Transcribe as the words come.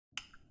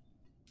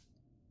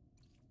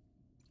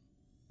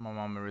My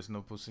mom is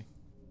no pussy.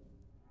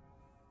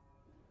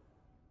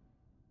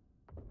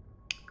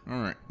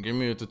 Alright, give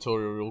me a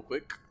tutorial real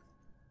quick.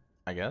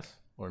 I guess.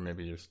 Or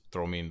maybe just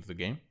throw me into the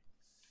game.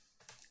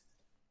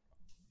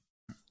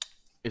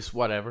 It's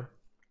whatever.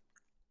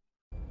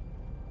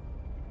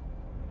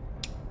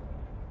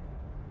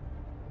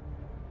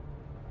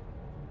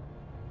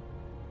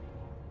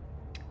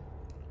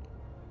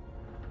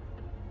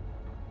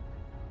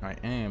 I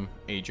am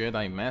a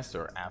Jedi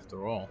Master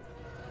after all.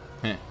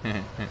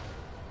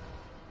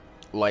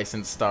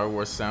 Licensed Star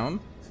Wars sound.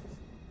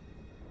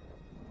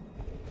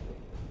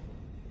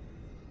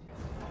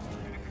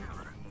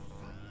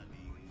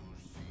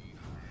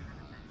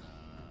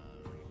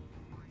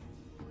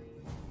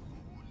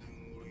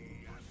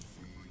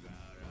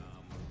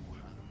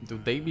 Do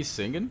they be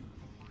singing?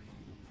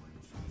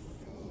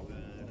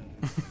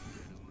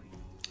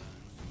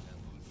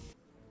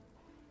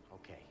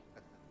 Okay.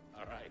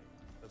 All right.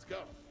 Let's go.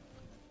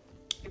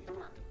 Get the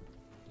work.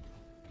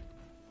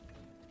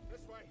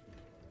 This way.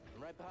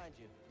 I'm right behind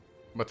you.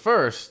 But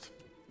first,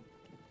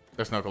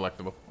 there's no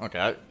collectible.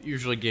 Okay,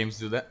 usually games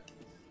do that.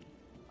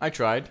 I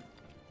tried.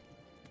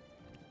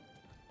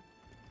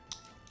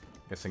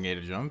 Guessing A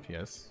to jump,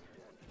 yes.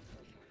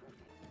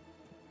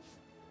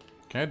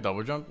 Can I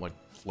double jump? Like,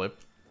 flip?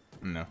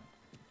 No.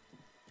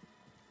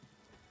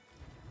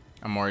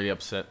 I'm already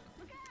upset.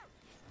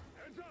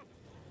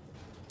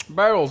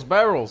 Barrels,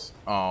 barrels!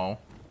 Oh.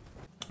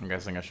 I'm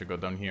guessing I should go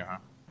down here, huh?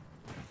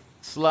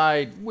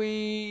 Slide,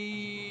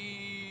 wee.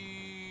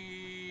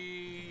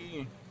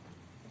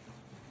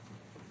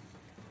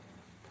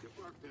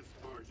 Depart this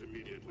barge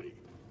immediately.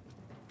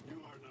 You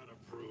are not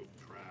approved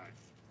trash.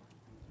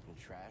 And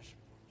trash,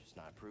 just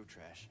not approved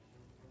trash.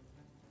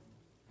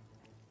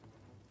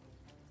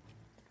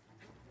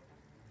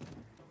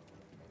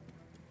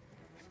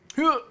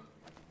 Huh.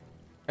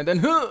 And then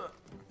huh.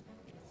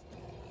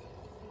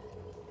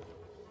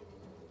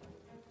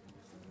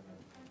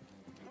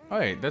 Oh,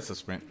 wait, that's a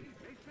sprint.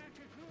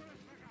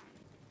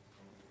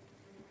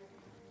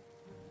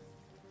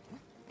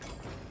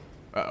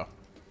 Uh-oh.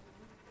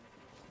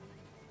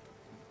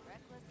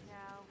 Reckless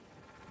cow.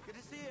 Good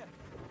to see you.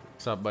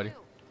 What's up, buddy?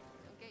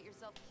 Don't get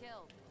yourself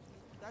killed.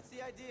 That's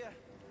the idea.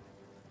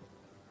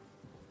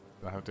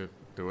 Do I have to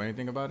do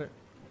anything about it?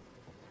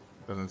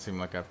 Doesn't seem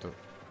like I have to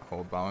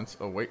hold balance.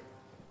 Oh, wait.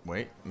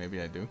 Wait,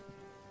 maybe I do.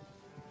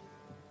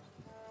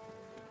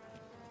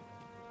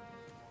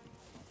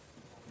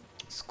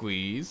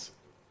 Squeeze.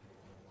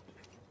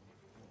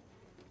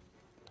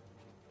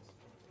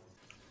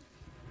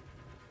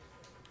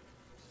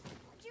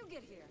 How'd you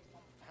get here?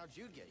 How'd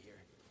you get here?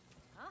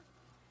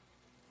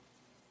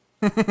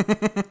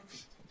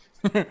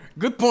 Huh?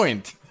 Good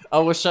point. I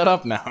will shut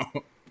up now.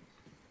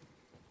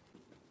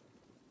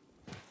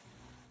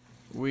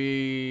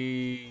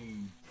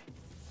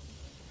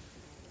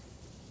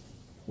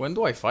 When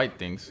do I fight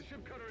things?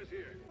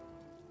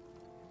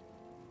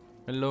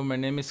 Hello, my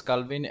name is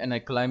Calvin and I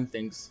climb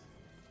things.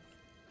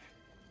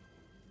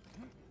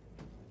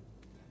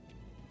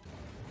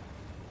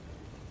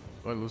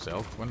 Do I lose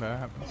health when that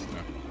happens?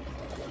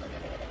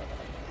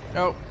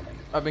 No. Oh,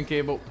 I've been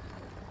cabled.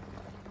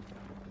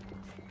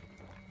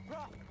 Bro,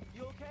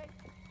 you okay?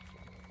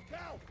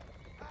 Cal,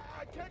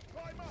 I can't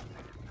climb up.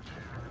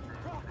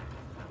 Bro,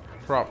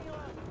 Prop.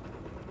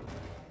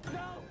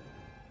 no.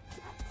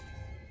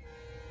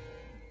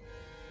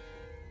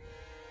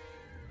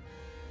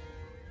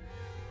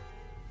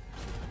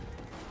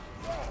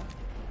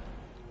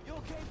 You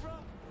okay, bro?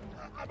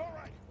 I'm all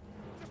right.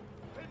 Just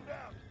pinned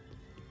down.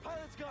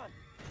 Pilot's gun.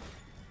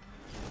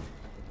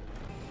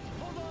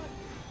 Hold on.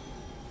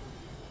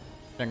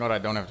 Thank God I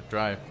don't have to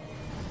drive.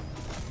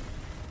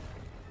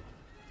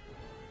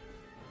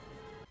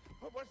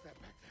 What was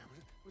that back there?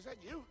 Was that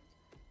you?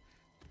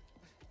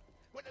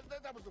 Well,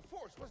 that was the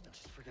Force, wasn't it?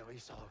 Just forget what you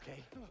saw,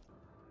 okay?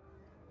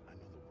 I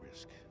know the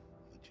risk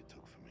that you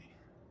took for me.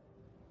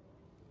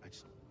 I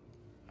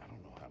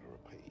don't know how to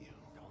repay you.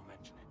 Don't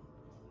mention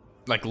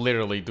it. Like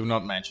literally, do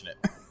not mention it.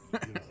 You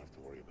don't have to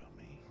worry about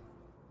me.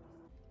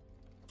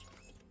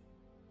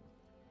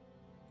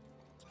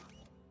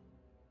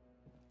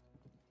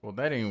 Well,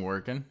 that ain't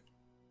working.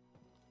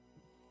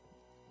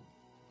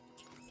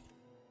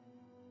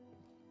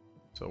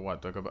 So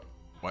what? Talk about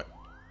what?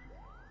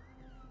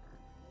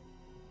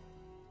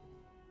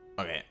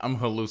 Okay, I'm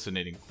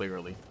hallucinating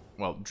clearly.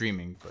 Well,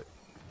 dreaming, but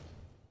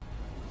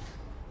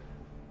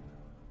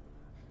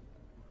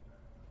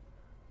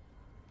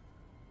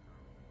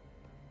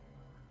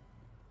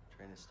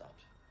Train has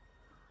stopped.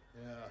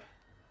 Yeah.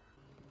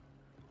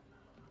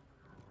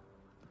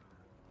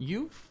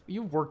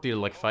 you've worked here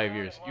like 5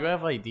 years. You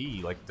have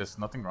ID. Like, there's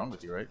nothing wrong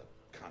with you, right?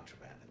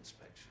 Contraband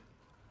inspection.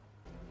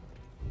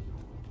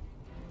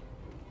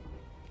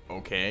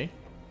 Okay.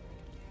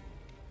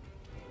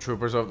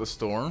 Troopers of the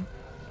Storm.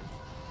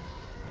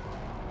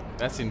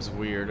 That seems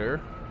weirder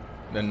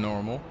than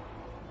normal.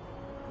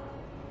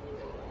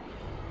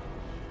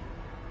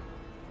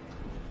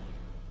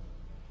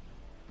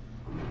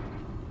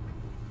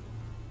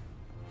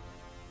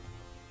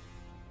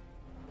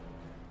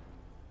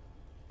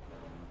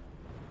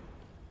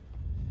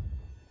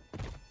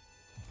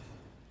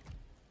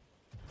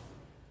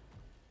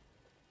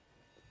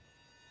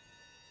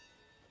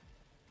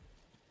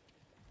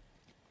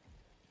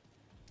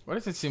 Why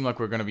does it seem like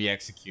we're gonna be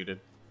executed?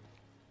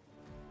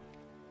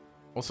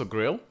 Also,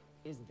 grill?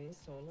 Is this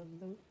all of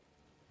them?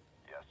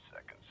 Yes,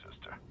 second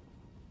sister.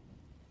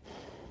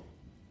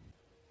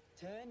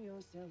 Turn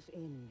yourself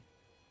in,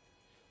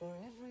 or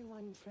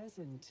everyone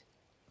present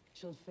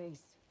shall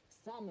face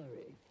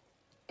summary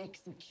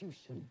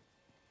execution.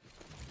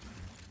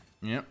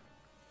 Yep.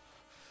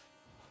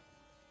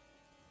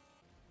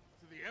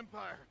 To the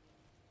Empire.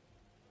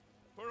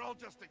 We're all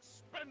just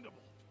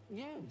expendable.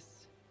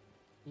 Yes,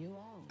 you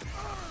are.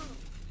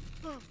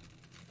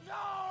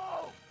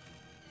 No!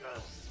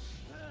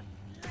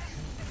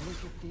 Look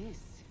at this.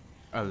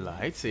 A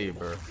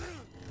lightsaber.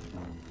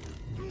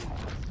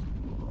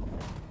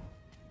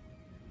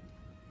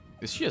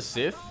 Is she a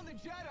Sith? Found the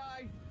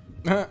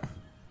Jedi.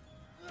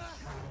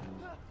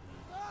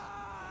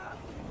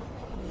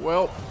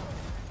 Well,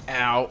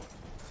 ow.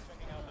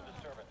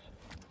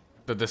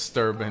 The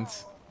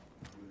disturbance.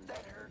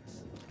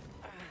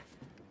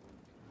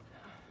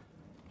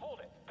 Hold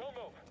it. Don't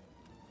move.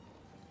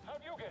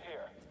 How'd you get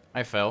here?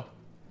 I fell.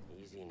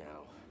 Easy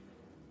now.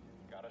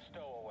 Got a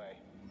stowaway.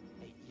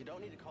 Hey, you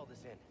don't need to call this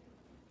in.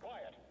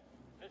 Quiet.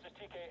 This is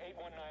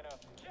TK-8190.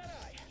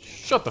 Jedi!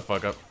 Shut the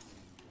fuck up.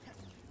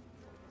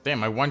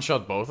 Damn, I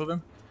one-shot both of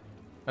them?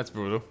 That's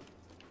brutal.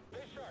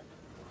 Stay sharp.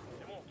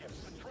 They won't get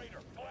the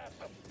traitor. Blast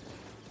them.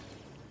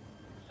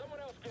 Someone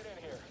else get in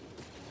here.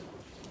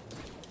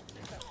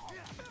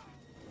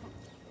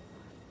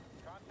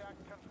 Contact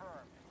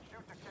confirmed.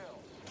 Shoot to kill.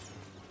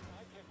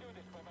 I can't do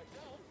this by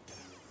myself.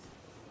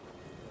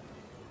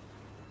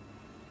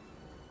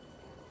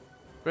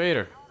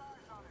 Vader.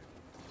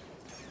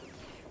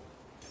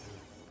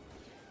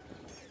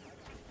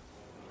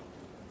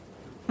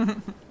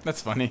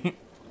 That's funny.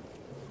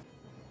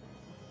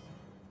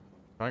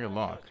 I can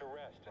lock. To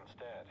rest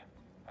instead.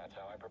 That's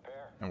how I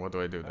prepare. And what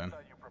do I do then?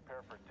 That's how you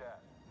prepare for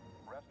death.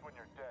 Rest when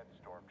you're dead,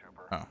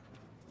 Stormtrooper. Oh.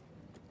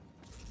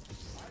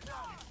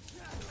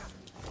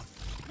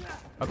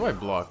 How do I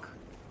block?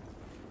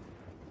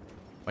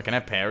 Like, can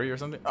I parry or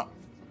something? Oh.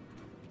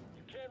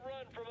 You can't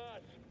run from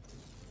us.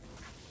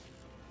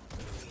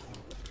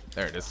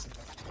 There it is.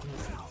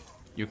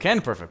 You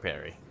can perfect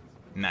parry.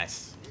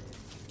 Nice.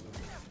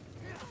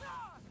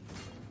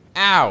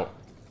 Ow!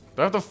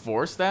 Do I have to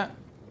force that?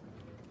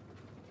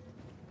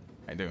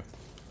 I do.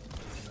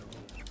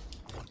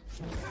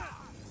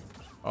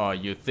 Oh,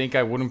 you think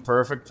I wouldn't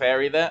perfect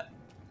parry that?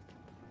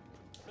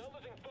 No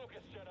losing focus,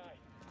 Jedi.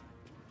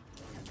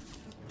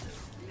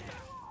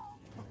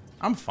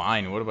 I'm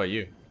fine. What about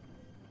you?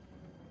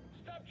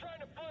 Stop trying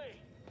to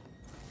flee.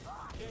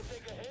 Can't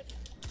take a hit.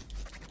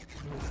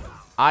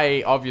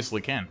 I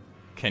obviously can.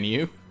 Can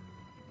you?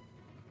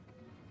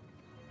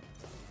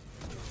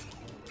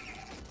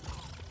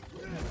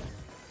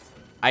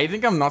 I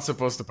think I'm not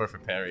supposed to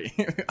perfect parry.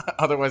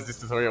 Otherwise this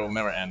tutorial will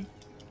never end.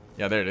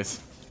 Yeah, there it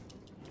is.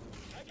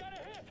 I got a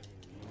hit.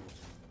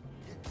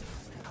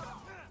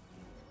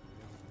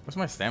 What's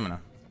my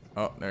stamina?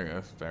 Oh, there it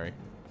goes. Parry.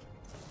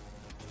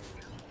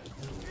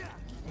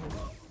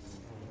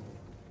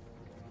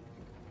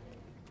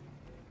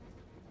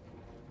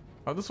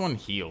 How does one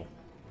heal?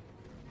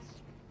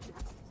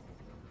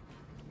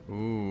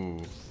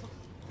 Ooh.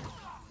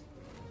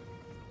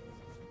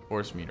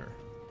 Force meter.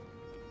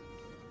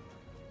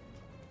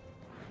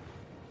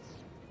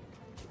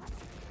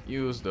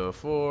 Use the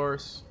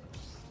force.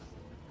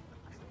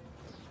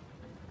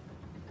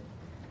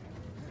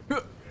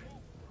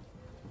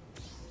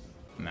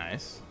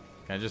 Nice.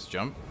 Can I just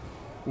jump?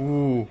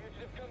 Ooh.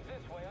 Fugitive comes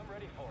this way. I'm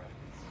ready for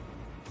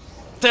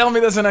it. Tell me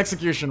there's an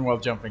execution while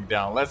jumping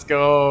down. Let's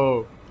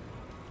go.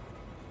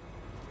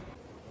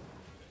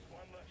 This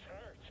one looks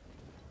hurt.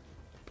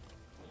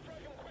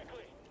 Strike him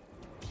quickly.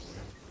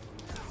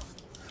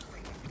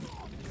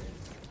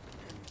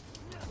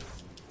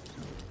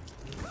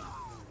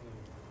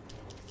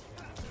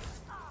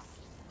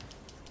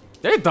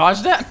 Did I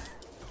dodge that?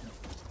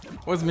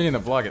 Wasn't meaning to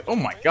block it. Oh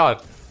my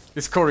god.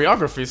 This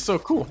choreography is so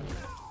cool.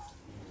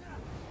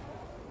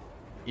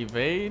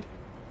 Evade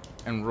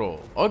and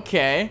roll.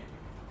 Okay.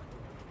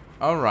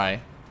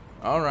 Alright.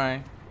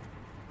 Alright.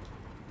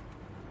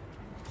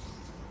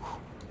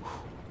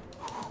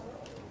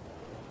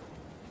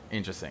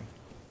 Interesting.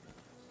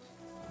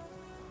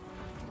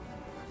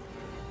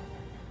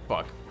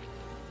 Fuck.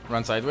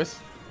 Run sideways.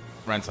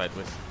 Run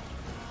sideways.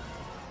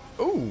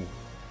 Ooh.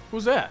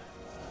 Who's that?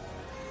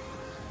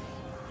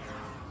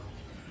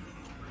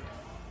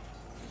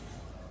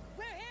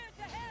 We're here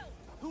to help!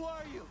 Who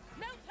are you?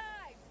 No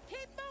time!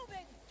 Keep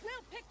moving!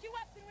 We'll pick you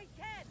up when we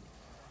can!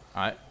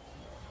 Alright.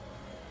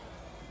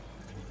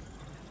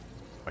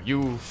 Are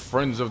you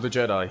friends of the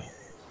Jedi?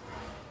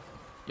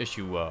 Yes,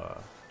 you,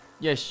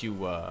 Yes,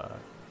 you,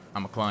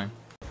 I'm a climb.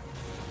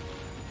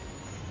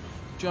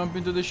 Jump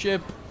into the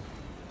ship.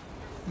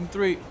 In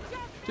 3,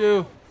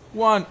 2,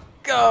 1,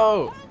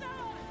 go!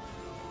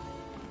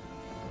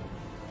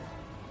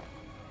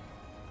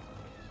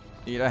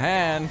 Need a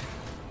hand.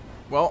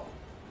 Well,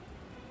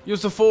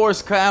 use the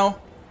force,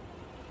 Cal.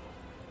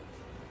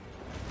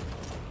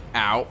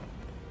 Ow.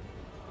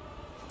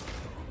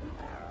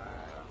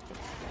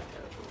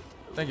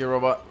 Thank you,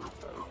 robot.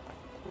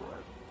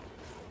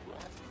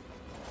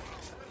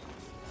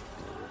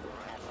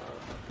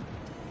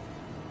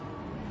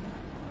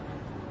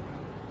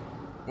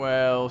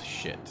 Well,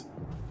 shit.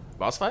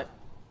 Boss fight?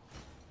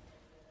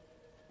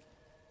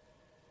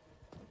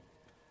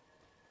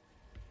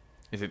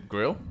 Is it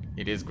grill?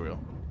 It is grill.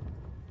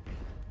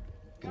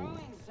 Going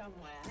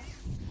somewhere.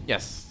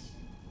 Yes.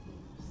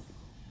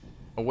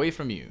 Away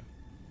from you.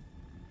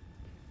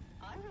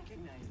 I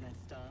recognize that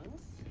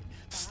stance.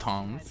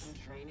 Stance. Had some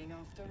training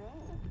after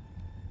all.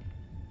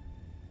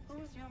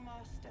 Who's your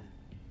master?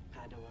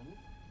 Padawan?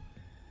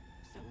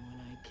 Someone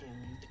I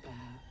killed,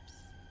 perhaps?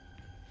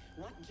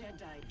 What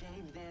Jedi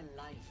gave their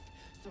life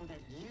so that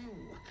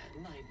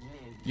you might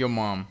live? Your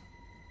mom.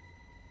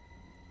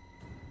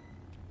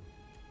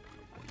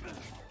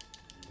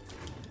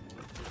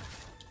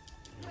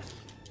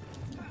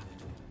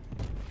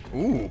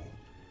 Ooh.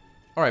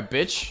 Alright,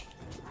 bitch.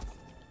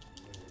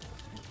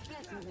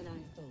 Better than I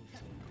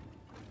thought.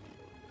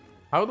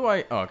 How do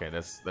I... Oh, okay,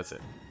 that's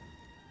it.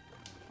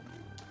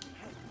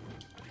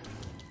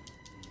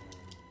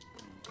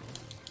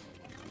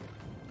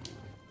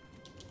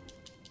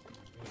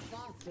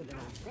 Faster than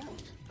I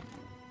thought.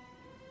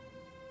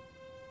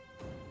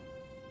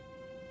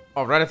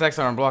 Oh, right attacks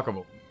are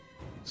unblockable.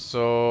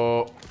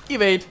 So...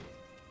 Evade!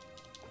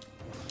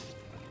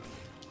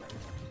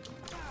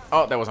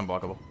 Oh, that was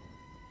unblockable.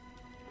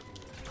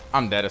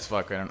 I'm dead as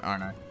fuck, aren't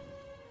I?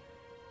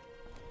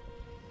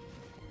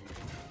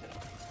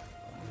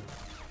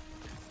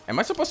 Am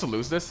I supposed to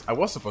lose this? I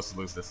was supposed to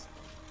lose this.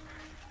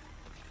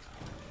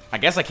 I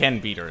guess I can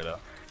beat her, though.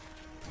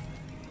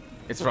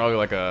 It's probably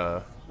like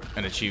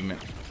an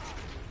achievement.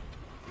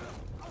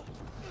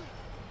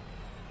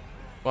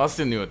 Well, I'm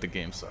still new at the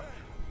game, so...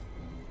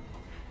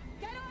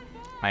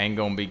 I ain't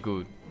gonna be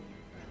good.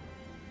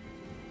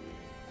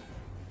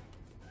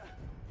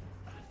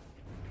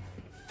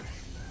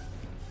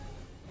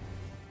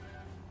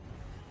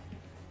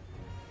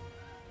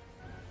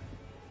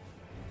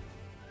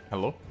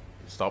 Hello?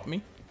 Stop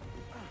me?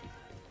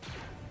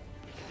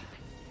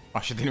 Oh,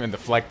 she didn't even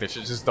deflect it.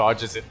 She just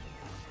dodges it.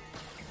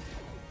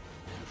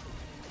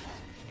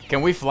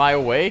 Can we fly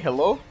away?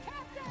 Hello?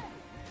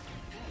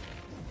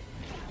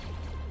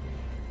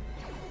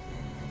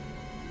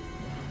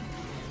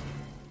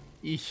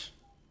 Eesh.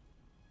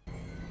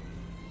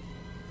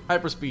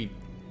 Hyperspeed.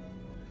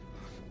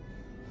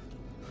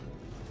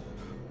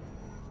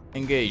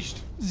 Engaged.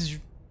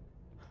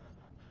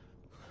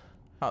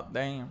 Hot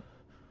damn.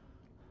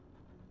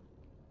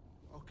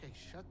 Okay,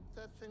 shut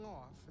that thing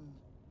off and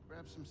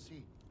grab some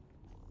seat.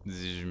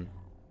 Zzz.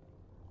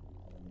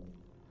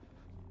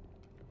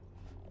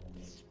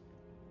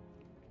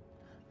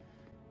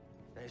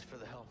 Thanks for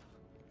the help.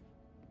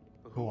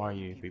 But Who are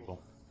you people?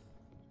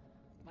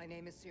 My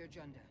name is Sir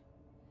Junda,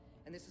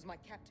 and this is my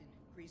captain,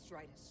 Grease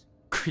Dritus.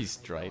 Grease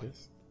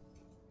Dritus?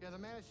 Yeah, the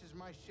Mantis is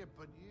my ship,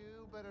 but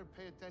you better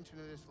pay attention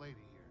to this lady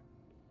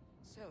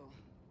here. So,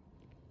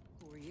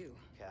 who are you?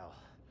 Cal,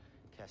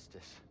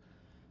 Kestis.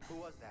 Who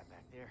was that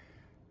back there?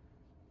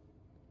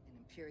 An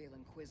Imperial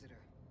Inquisitor.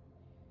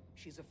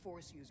 She's a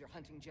Force user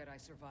hunting Jedi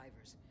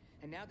survivors.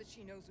 And now that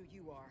she knows who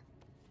you are,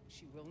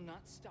 she will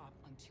not stop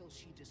until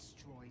she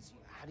destroys you.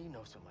 How do you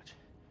know so much?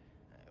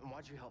 And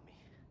why'd you help me?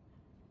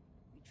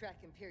 We track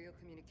Imperial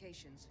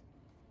communications.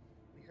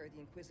 We heard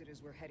the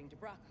Inquisitors were heading to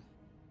Bracca,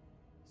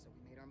 so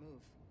we made our move.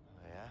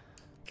 Oh, yeah?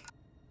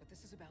 But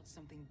this is about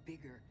something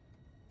bigger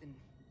than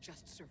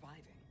just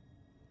surviving.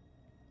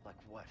 Like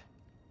what?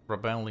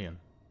 Rebellion.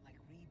 Like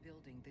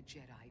rebuilding the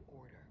Jedi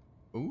Order.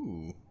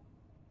 Ooh.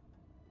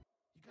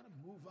 You gotta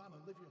move on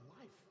and live your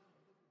life.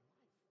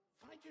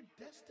 Find your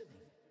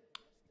destiny.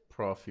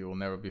 Prof, you will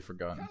never be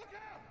forgotten.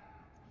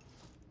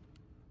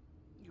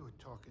 You were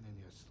talking in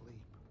your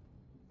sleep.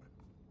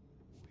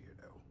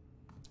 Weirdo.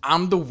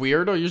 I'm the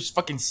weirdo? You're just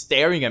fucking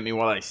staring at me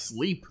while I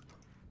sleep.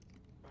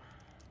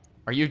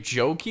 Are you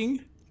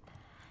joking?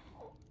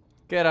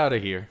 Get out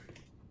of here.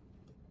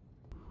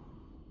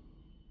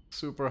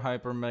 Super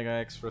hyper mega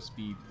extra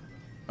speed.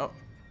 Oh,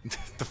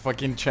 the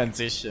fucking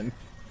transition.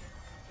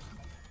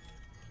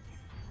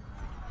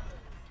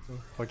 The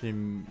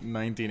fucking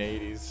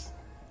 1980s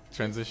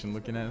transition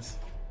looking ass.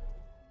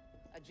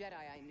 A Jedi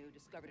I knew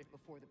discovered it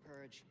before the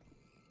Purge.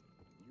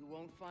 You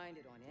won't find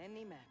it on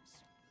any maps.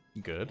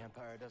 Good. The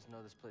Empire doesn't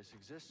know this place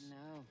exists.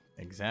 No.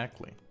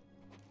 Exactly.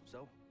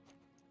 So,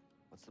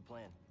 what's the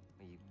plan?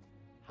 We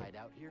hide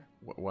out here?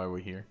 Why are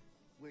we here?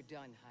 We're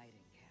done hiding,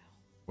 Cal.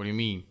 What do you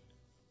mean?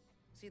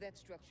 See that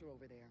structure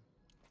over there?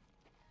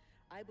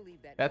 I believe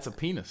That's a order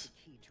penis. is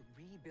the key to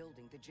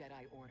rebuilding the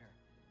Jedi Order.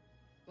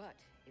 But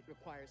it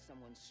requires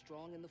someone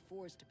strong in the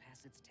Force to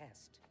pass its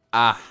test.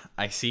 Ah,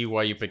 I see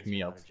why you picked me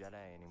You're up. not a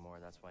Jedi anymore,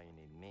 that's why you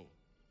need me.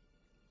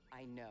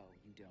 I know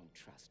you don't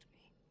trust me.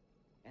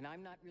 And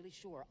I'm not really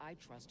sure I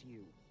trust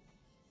you.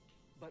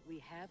 But we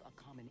have a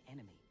common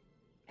enemy.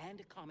 And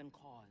a common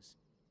cause.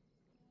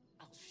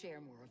 I'll share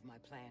more of my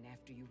plan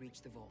after you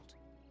reach the vault.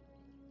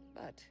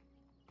 But,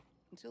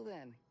 until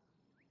then,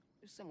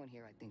 there's someone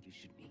here I think you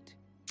should meet.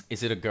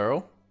 Is it a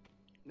girl?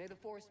 May the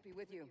Force be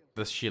with you.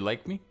 Does she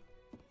like me?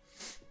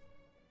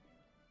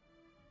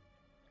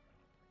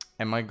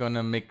 Am I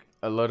gonna make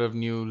a lot of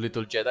new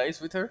little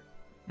Jedis with her?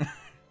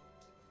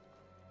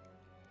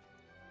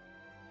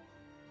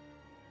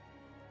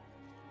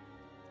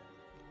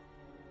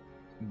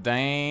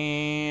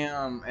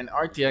 Damn, and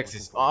RTX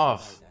is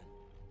off.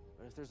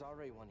 But if there's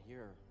already one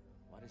here,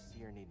 why does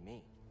Seer need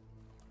me?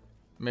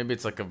 Maybe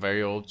it's like a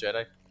very old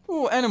Jedi.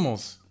 Ooh,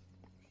 animals.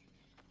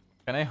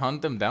 Can I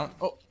hunt them down?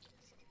 Oh,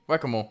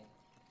 whack-a-mole.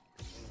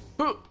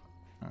 Oh.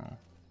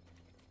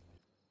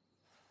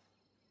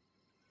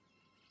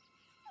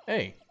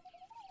 Hey.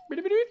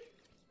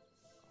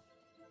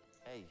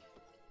 Hey,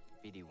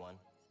 BD1.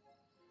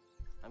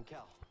 I'm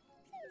Cal.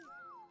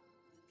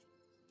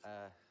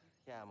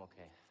 Yeah, I'm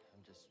okay.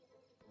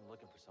 I'm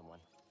looking for someone.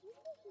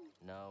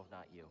 No,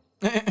 not you.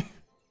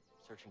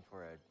 Searching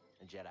for a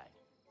Jedi,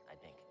 I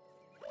think.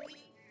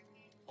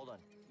 Hold on.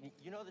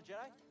 You know the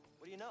Jedi?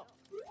 What do you know?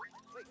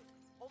 Wait,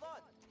 hold on.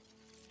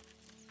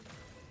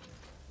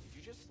 Did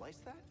you just slice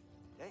that?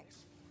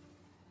 Thanks.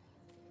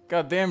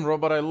 Goddamn,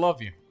 robot, I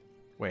love you.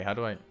 Wait, how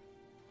do I...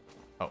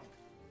 Oh.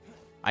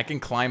 I can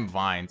climb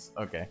vines.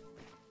 Okay.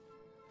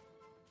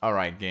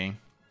 Alright, gang.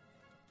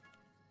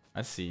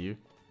 I see you.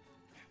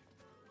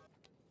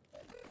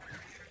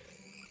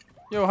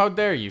 Yo, how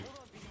dare you?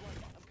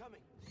 I'm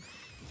coming.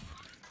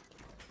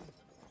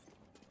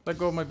 Let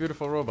go of my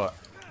beautiful robot.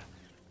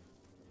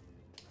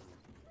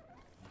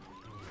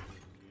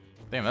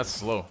 Damn, that's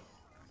slow.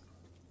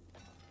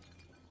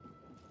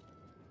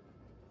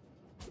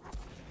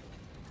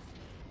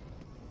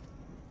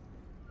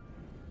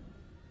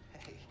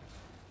 Hey,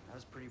 that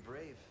was pretty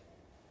brave.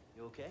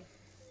 You okay?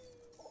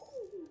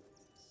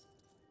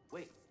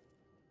 Wait,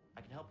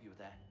 I can help you with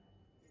that.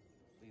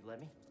 Will you let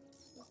me?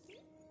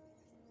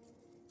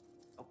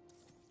 Oh,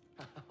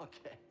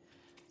 okay.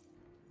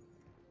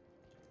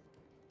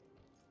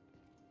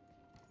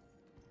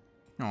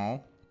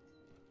 Oh.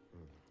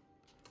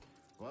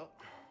 Well,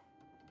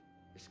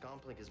 your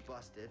scomp link is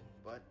busted,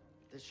 but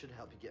this should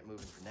help you get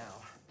moving for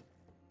now.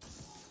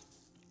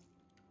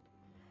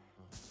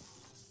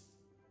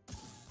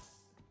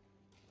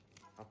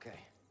 Okay,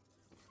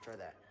 try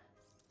that.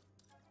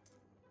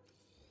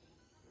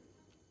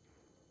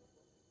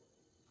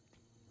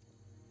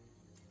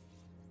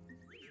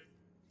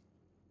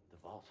 The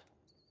vault.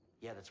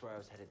 Yeah, that's where I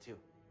was headed to.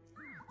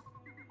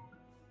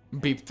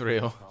 Beep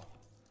thrill. Well,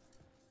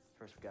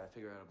 first we gotta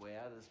figure out a way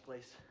out of this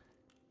place.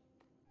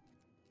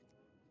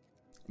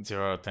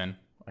 0 out of 10.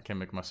 I can't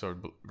make my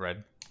sword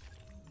red.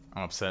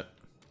 I'm upset.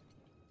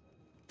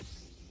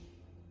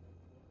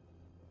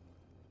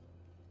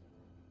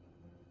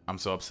 I'm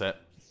so upset.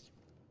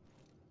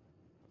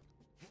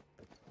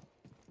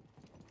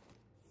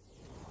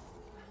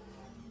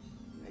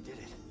 I did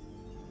it.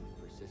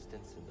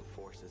 Persistence and the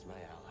Force is my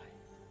ally.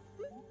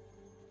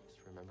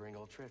 Just remembering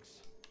old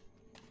tricks.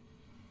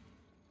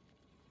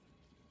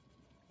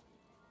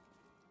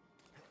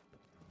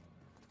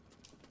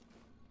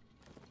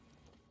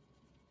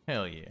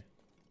 Hell yeah.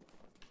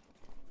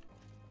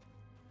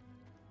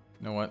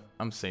 You know what?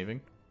 I'm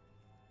saving.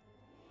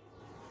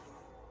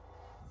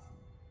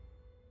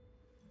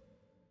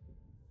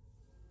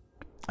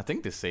 I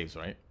think this saves,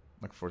 right?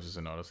 Like forces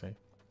an autosave.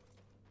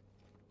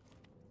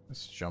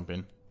 Let's jump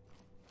in.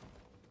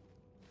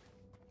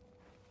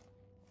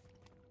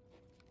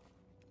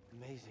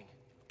 Amazing.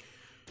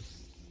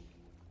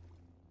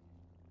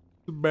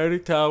 The Batty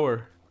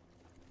Tower.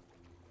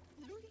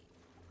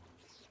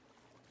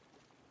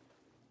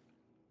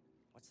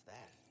 What's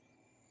that?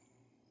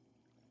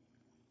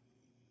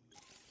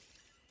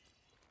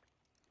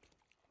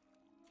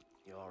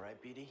 You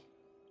alright, BD?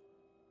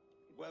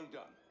 Well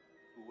done,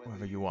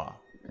 Whoever you are.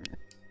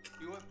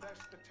 You have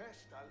passed the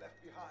test I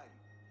left behind.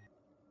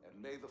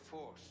 And may the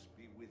Force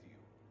be with you.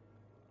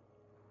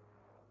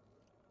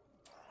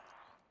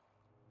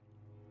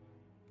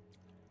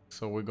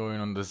 So we're going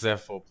on the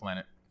Zepho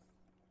planet.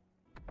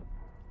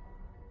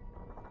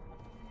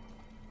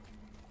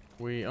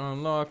 We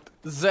unlocked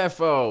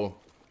Zepho!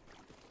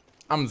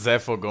 I'm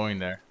Zepho going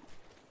there.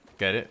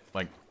 Get it?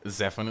 Like,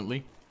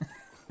 definitely.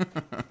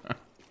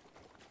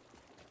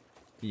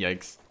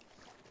 Yikes.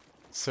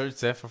 Search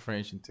Zepho for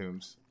ancient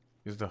tombs.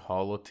 Use the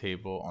hollow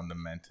table on the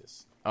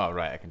Mantis. Oh,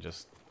 right, I can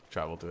just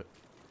travel to it.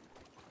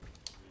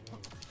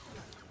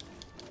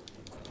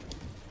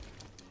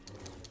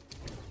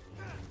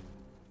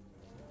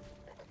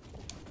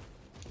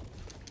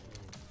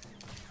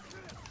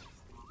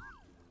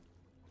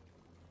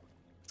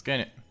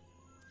 Scan it.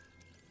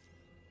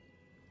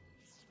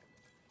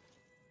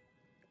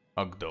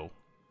 Ugdo.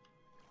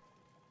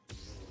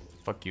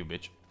 Fuck you,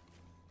 bitch.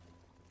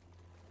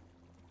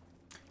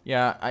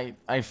 Yeah,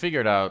 I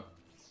figured out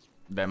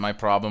that my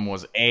problem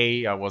was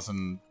A, I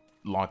wasn't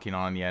locking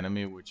on the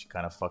enemy, which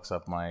kind of fucks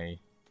up my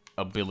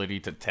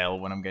ability to tell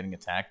when I'm getting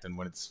attacked and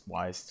when it's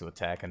wise to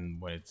attack and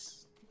when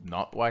it's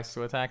not wise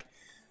to attack.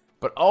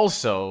 But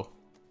also,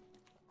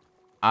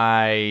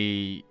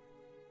 I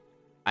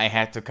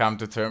had to come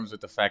to terms with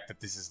the fact that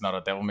this is not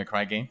a Devil May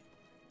Cry game.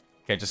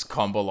 Can't just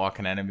combo lock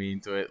an enemy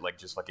into it, like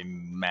just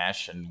fucking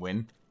mash and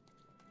win.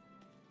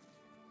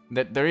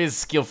 That there is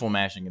skillful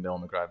mashing in Devil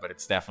May Cry, but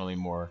it's definitely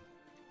more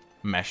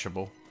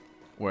meshable.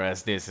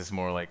 Whereas this is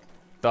more like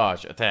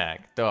dodge,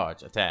 attack,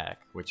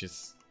 which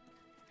is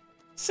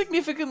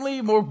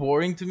significantly more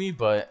boring to me,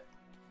 but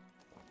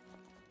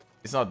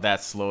it's not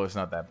that slow, it's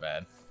not that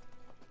bad.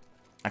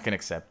 I can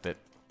accept it.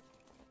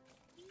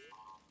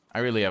 I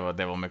really have a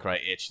Devil May Cry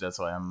itch, that's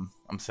why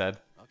I'm sad.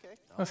 Okay.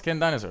 Oh, scan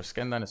dinosaurs,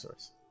 scan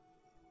dinosaurs.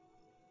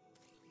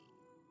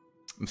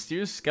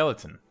 Mysterious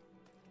skeleton.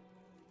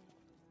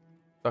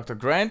 Dr.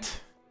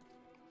 Grant,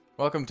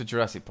 welcome to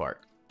Jurassic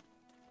Park.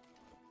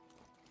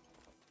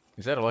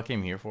 Is that all I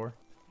came here for?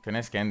 Can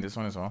I scan this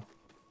one as well?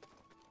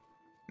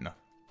 No.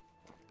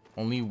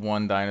 Only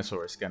one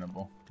dinosaur is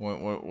scannable.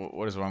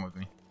 What is wrong with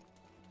me?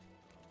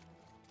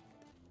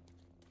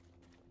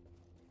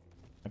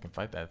 I can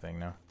fight that thing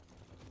now.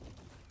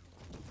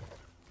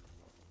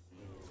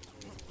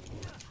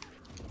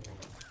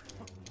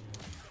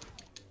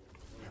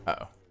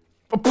 Uh-oh.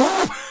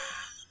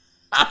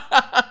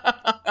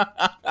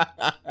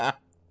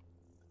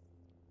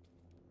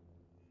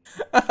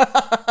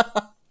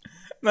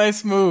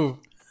 Nice move.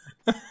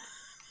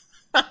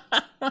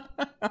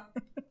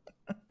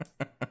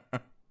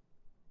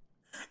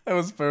 That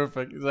was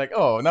perfect. He's like,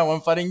 oh, now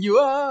I'm fighting you.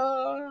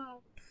 Ah!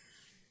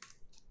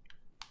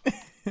 You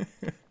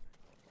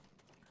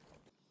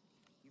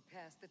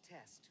passed the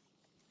test.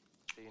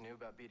 So you knew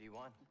about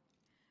BD-1?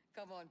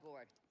 Come on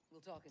board.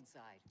 We'll talk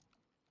inside.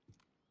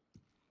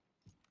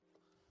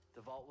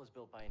 The vault was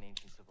built by an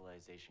ancient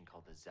civilization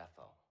called the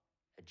Zepho.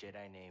 A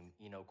Jedi named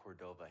Eno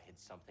Cordova hid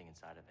something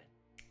inside of it.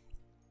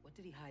 What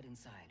did he hide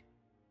inside?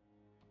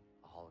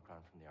 A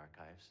holocron from the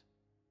archives.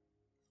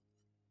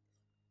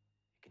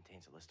 It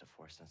contains a list of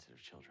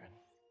Force-sensitive children.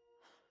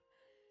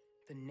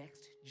 The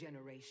next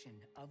generation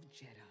of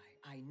Jedi.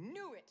 I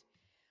knew it!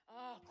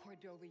 Ah,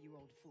 Cordova, you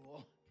old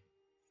fool.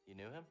 You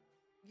knew him?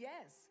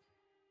 Yes,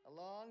 a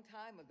long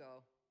time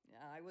ago.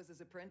 I was his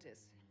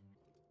apprentice.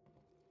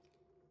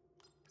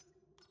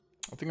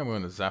 I think I'm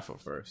going to Zepho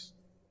first.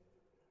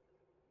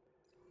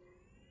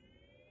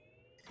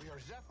 We are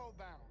Zepho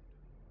bound.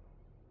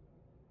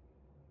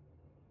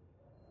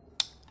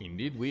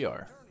 Indeed we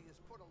are. Journey has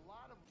put a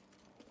lot of...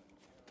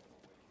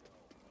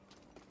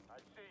 I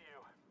see you.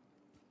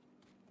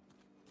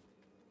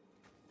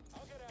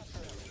 I'll get after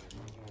him.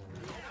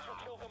 Others will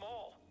kill them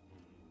all.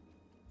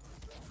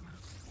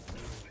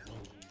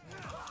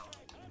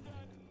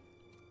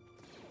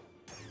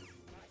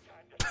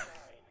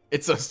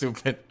 It's so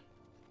stupid.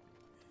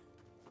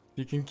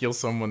 You can kill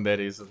someone that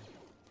easily.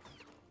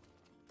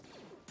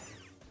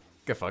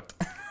 Get fucked.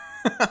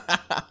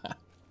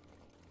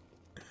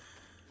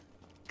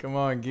 Come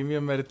on, give me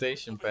a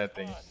meditation pad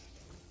thing.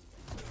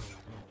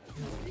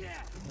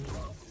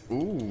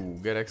 Ooh,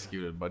 get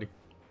executed, buddy.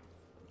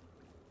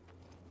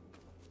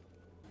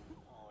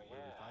 Oh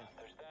yeah,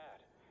 there's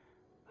that.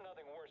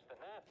 Nothing worse than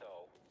that,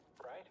 though,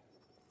 right?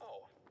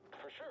 Oh,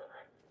 for sure.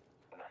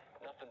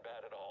 Nothing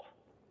bad at all.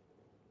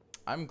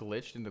 I'm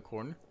glitched in the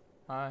corner.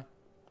 Hi.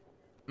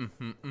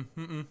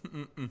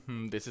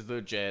 This is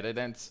the Jedi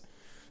dance.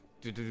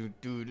 Dance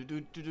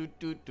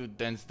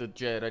the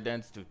Jedi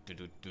dance.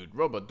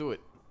 Robot, do it.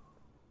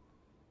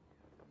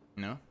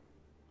 No?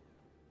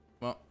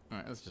 Well,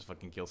 alright, let's just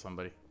fucking kill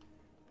somebody.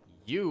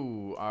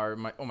 You are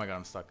my... Oh my god,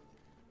 I'm stuck.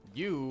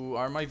 You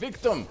are my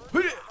victim!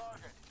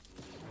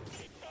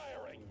 Keep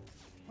firing.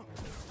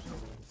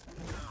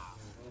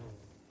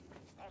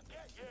 I'll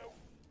get you.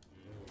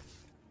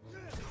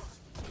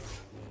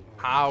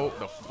 How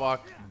the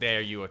fuck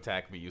dare you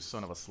attack me, you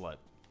son of a slut?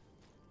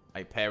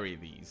 I parry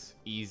these.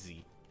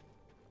 Easy.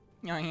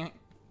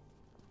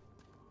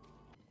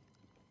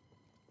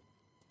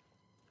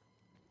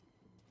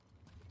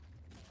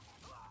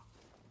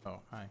 Oh,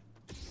 hi.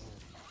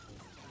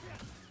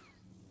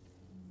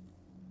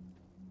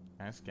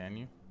 Can I scan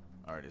you?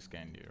 I already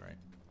scanned you, right?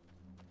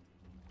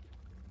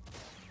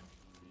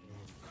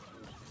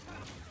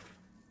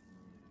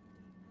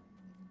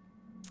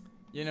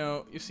 You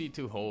know, you see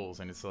two holes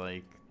and it's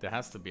like, there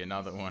has to be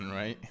another one,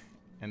 right?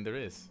 And there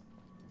is.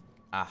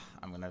 Ah,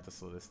 I'm gonna have to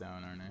slow this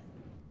down, aren't I?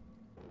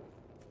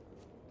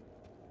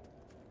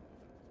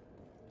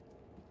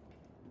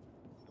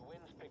 The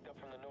wind's picked up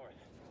from the north.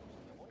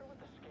 I wonder what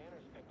the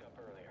scanners picked up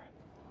earlier.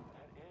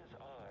 That is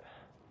odd.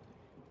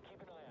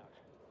 Keep an eye out.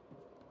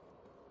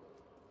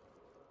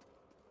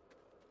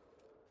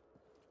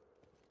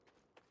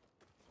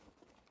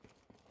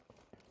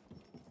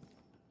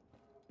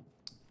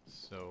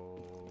 So,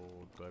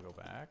 do I go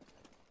back?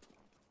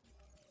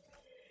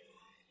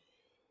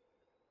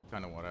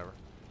 Kind of whatever.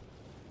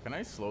 Can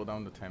I slow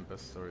down the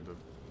Tempest or the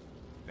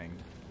thing?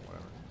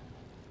 Whatever.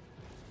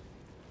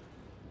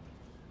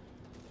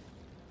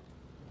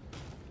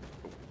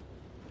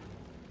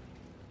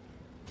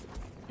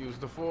 Use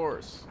the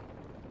Force.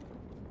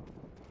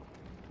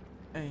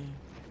 Hey.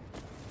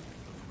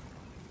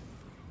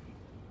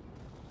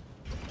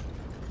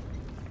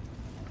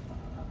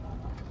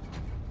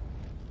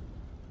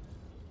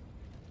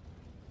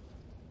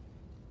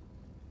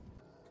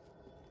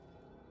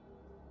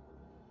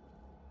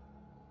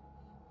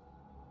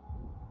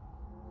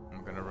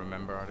 I'm gonna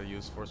remember how to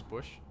use Force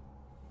Push.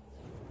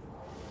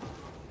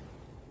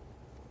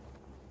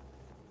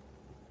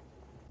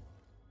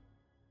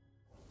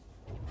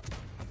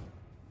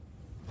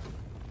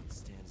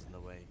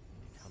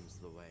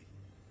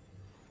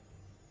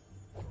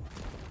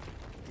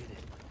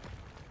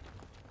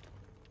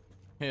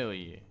 Hell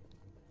yeah.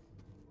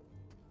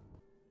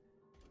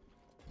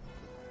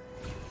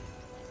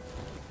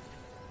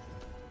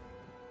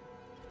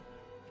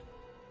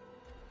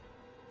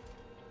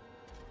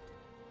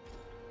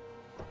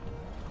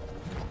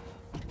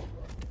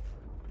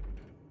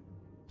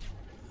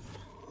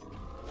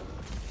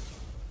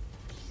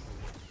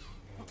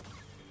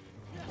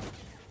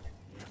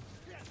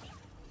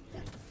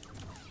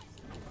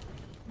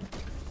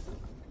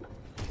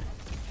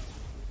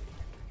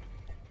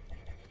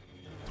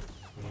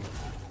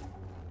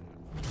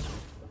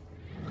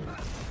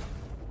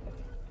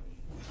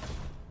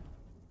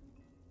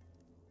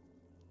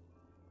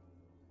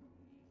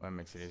 That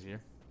makes it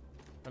easier.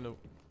 Hello.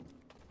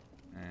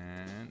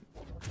 And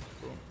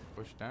boom,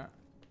 push that.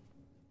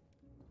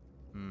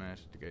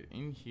 Managed to get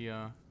in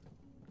here.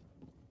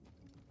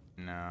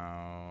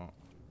 Now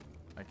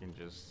I can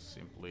just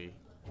simply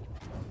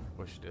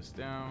push this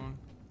down.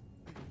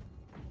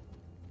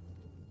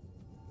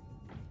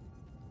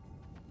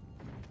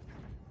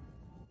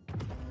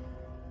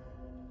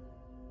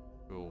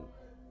 Cool.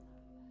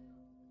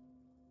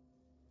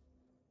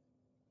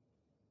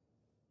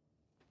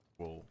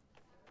 Cool.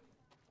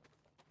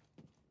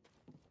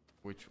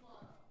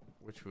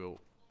 Which will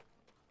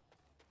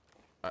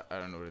I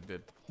don't know what it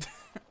did.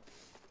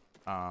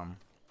 I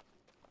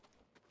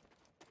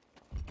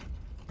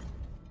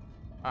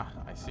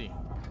see.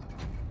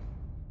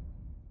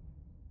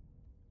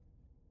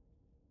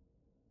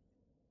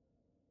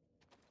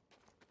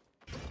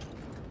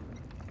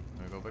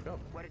 Let me go back up.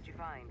 What did you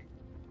find?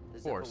 The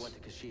Force. Zipper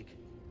went to Kashyyyk.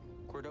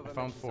 Cordova I found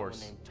mentioned someone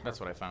Force. named That's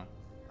what I Tarkin. found.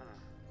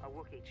 A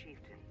Wookiee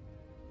chieftain.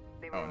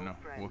 They were Oh old no,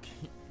 friends.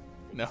 Wookiee.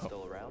 Think No, he's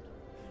still around?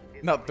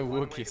 There's not the only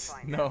one way to Wookiees.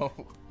 find No.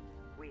 out.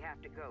 We have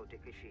to go to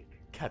Kashyyyk.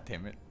 God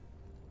damn it.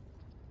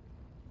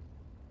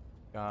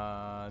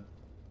 God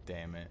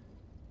damn it.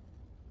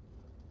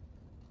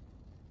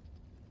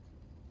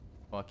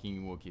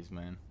 Fucking Wookiees,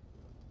 man.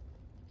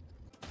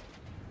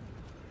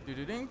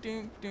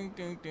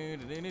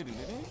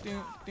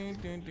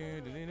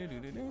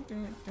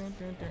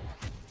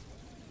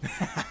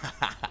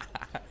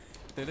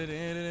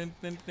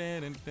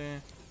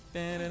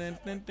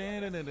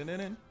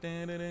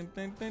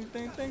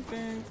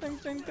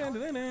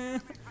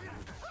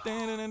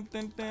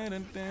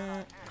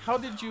 How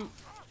did you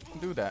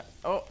do that?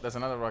 Oh, there's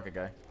another rocket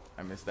guy.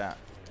 I missed that.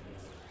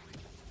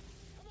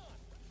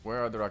 Where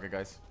are the rocket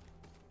guys?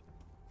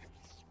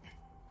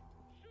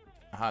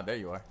 Aha, there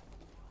you are.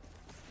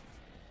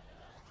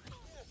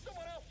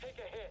 Someone else take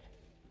a hit.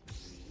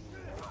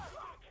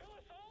 Kill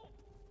us all?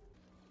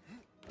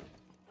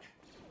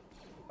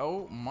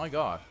 Oh my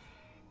god.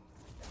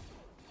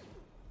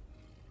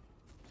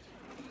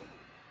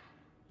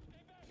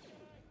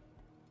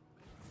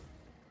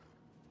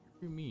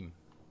 What do you mean?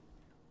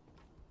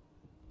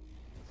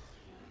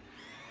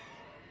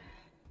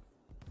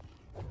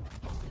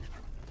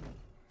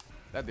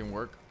 That didn't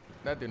work.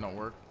 That did not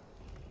work.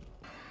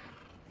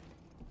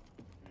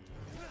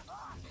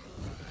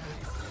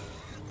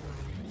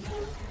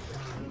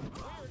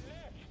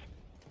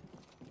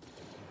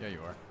 Yeah, you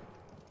are.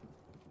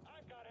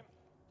 I've got him.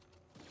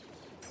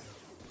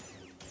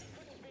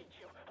 Couldn't beat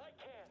you. I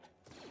can.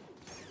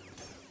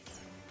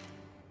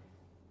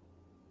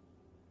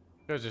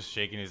 He was just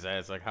shaking his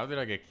ass like, how did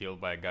I get killed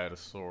by a guy with a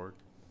sword?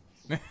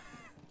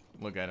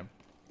 Look at him.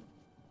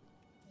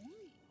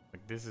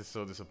 Like, this is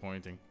so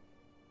disappointing.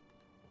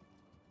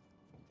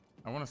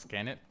 I want to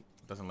scan it.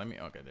 Doesn't let me.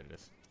 Okay, there it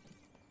is.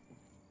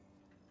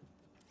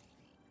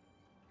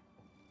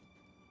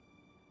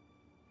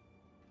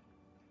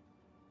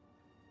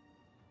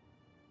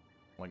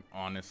 Like,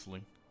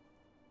 honestly,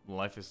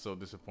 life is so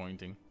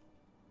disappointing.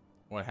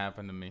 What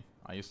happened to me?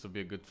 I used to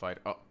be a good fighter.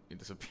 Oh, it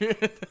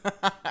disappeared.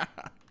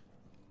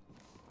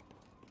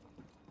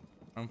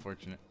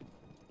 Unfortunate.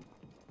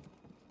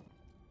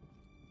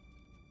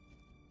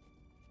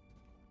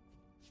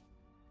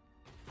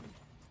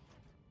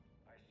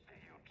 I see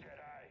you,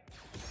 Jedi.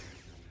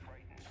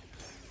 Frightened.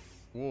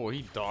 Whoa,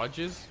 he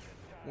dodges?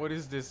 What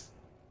is this?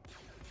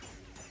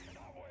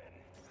 Not win.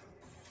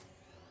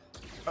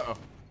 Uh-oh.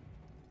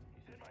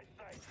 He's in my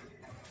sight.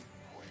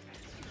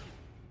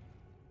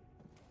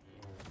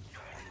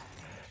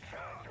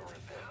 Trying to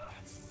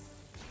resist.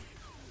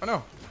 Oh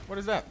no, what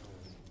is that?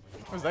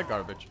 What is that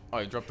garbage? Oh,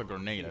 he dropped a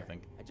grenade, I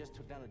think. I just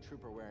took down a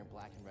trooper wearing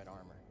black and red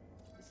armor.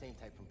 The same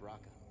type from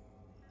Braca.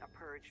 A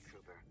purge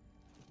trooper.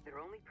 Their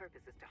only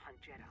purpose is to hunt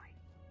Jedi.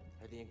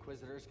 Are the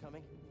Inquisitors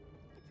coming?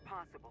 It's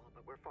possible,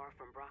 but we're far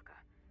from Braca.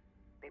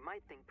 They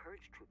might think purge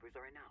troopers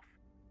are enough.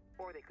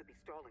 Or they could be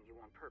stalling you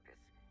on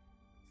purpose.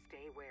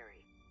 Stay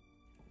wary.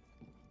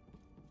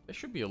 They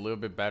should be a little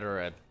bit better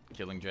at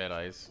killing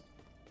Jedis.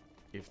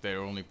 If their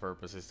only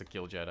purpose is to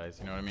kill Jedis,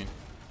 you know what I mean?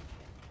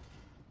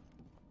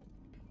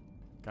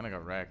 Kinda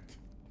got wrecked.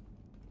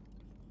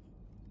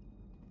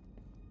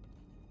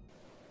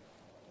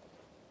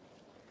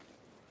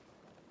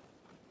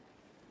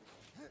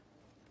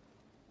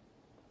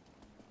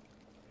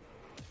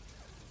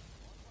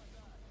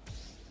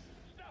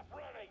 Stop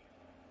running.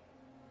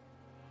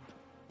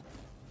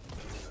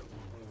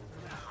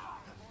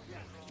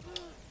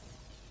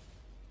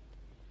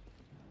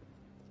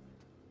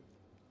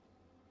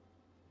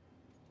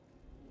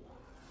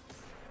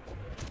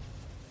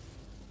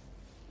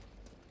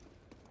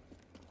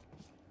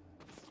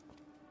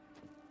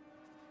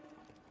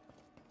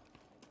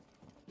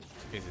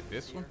 Is it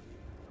this one?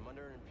 I'm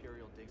under an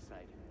Imperial dig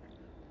site.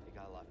 It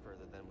got a lot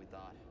further than we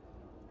thought.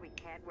 We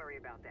can't worry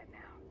about that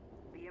now.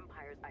 The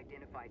Empire's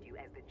identified you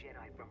as the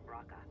Jedi from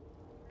Bracca.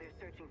 They're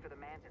searching for the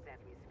Mantis as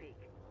we speak.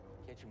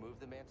 Can't you move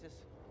the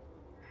Mantis?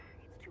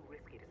 It's too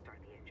risky to start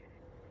the engine.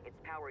 Its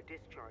power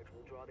discharge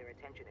will draw their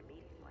attention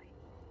immediately.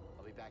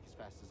 I'll be back as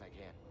fast as I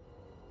can.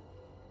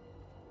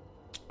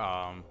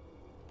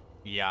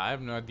 Yeah, I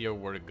have no idea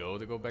where to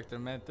go back to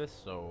Mantis,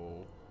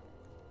 so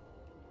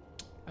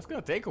that's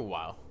gonna take a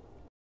while.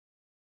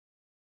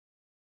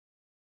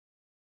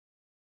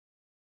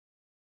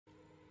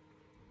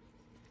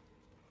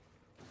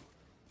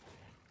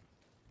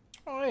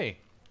 Oh hey,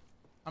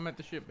 I'm at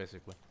the ship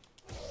basically.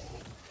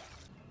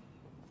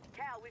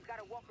 Cal, we've got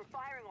a walker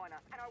firing on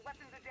us, and our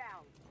weapons are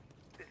down.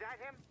 Is that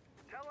him?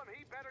 Tell him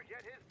he better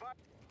get his butt.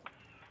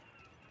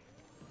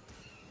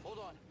 Hold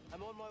on,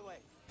 I'm on my way.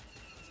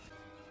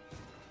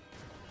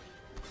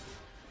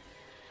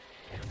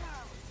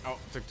 Oh,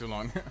 took too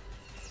long.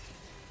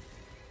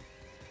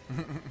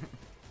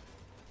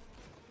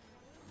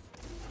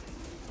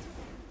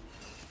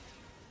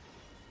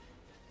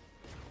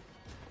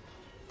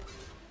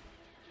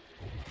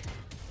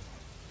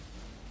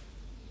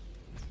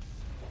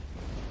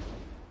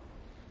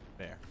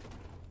 There.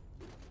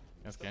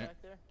 That's Still good.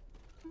 back there?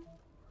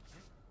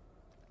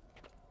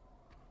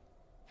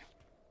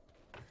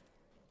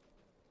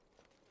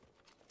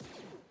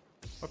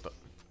 What the?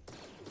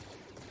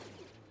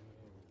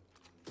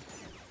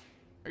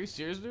 Are you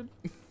serious, dude?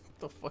 What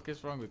the fuck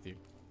is wrong with you?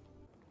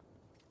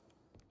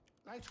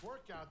 Nice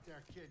work out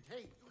there, kid.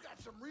 Hey, you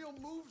got some real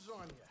moves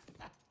on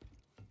you.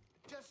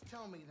 Just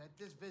tell me that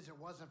this visit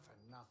wasn't for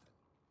nothing.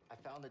 I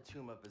found the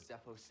tomb of a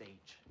Zeppo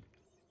sage.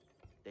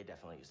 They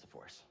definitely used the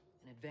Force.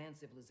 An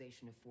advanced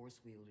civilization of Force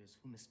wielders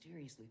who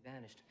mysteriously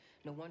vanished.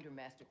 No wonder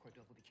Master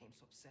Cordova became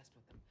so obsessed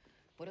with them.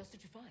 What else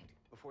did you find?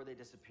 Before they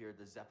disappeared,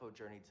 the Zeppo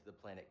journeyed to the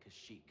planet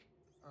Kashyyyk.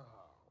 Oh,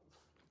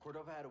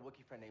 Cordova had a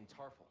Wookiee friend named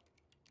Tarful.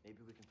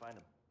 Maybe we can find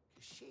him.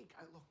 Sheik,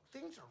 look,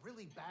 things are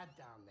really bad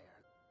down there.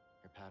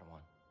 Your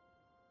Padawan.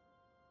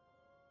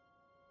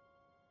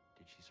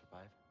 Did she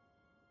survive?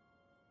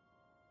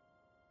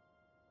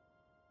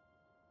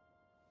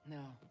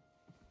 No.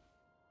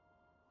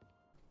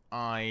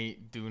 I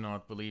do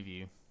not believe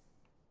you.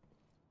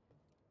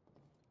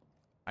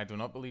 I do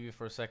not believe you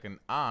for a second.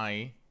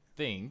 I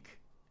think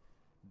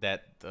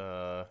that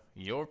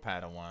your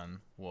Padawan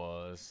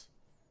was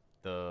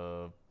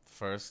the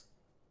first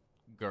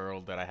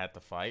girl that I had to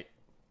fight.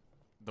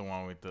 The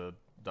one with the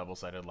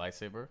double-sided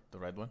lightsaber, the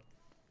red one.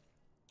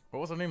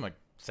 What was her name? Like,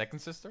 second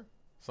sister?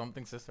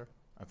 Something sister,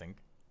 I think.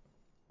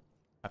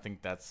 I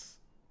think that's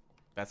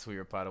who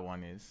your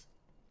Padawan is.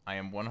 I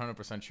am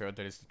 100% sure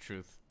that is the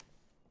truth.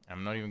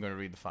 I'm not even going to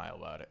read the file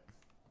about it.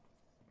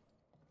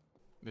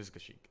 This is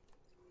Kashyyyk.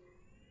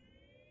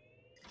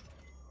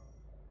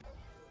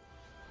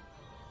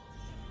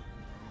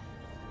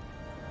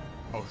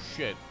 Oh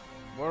shit.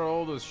 Where are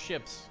all those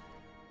ships?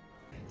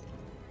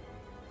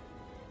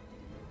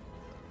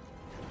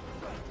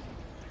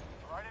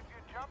 Right, if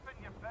you're jumping,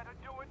 you better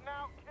do it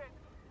now, kid.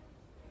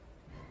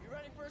 You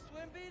ready for a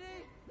swim,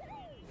 BD?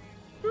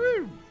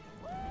 Woo!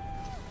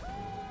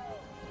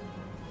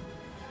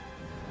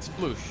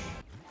 Sploosh.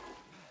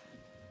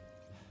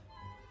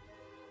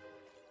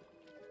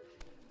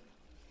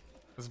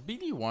 Does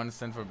BD1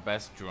 stand for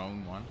best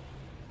drone one?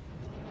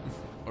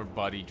 Or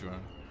body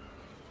drone?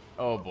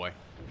 Oh boy.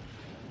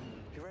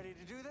 You ready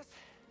to do this?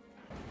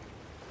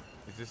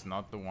 Is this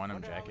not the one I'm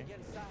Wonder how we jacking? get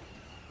inside.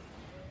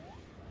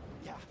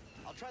 Yeah,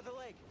 I'll try the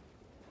leg.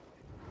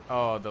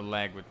 Oh, the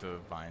leg with the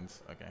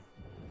vines. Okay.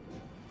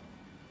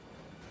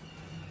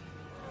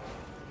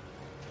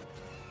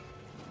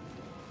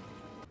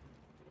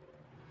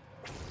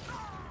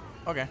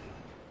 Okay.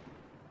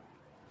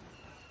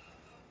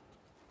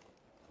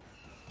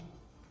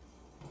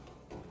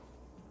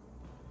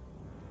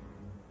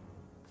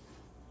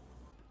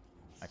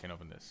 I can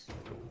open this.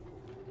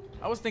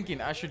 I was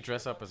thinking I should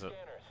dress up as a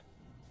Scanners.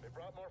 They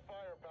brought more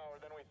firepower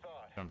than we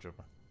thought.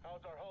 stormtrooper.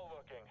 How's our hull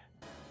looking?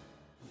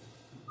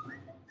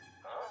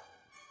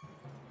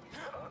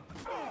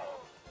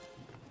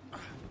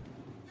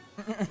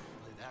 It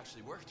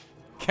actually worked.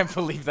 Can't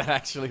believe that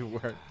actually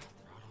worked.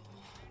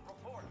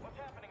 Report. What's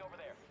happening over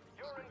there?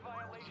 You're in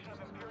violation of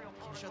Imperial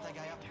Protocol Shut that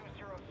guy up.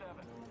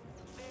 207.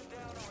 Stand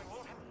down or we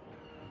won't have...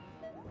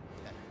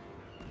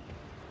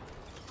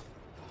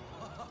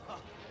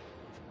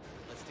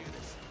 Let's do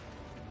this.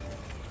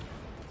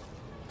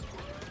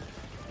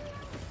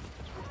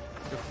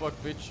 The fuck,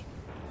 bitch.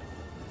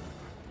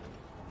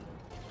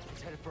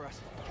 He's headed for us.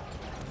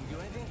 Can you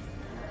do anything?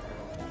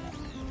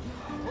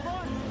 Hold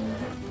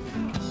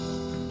on!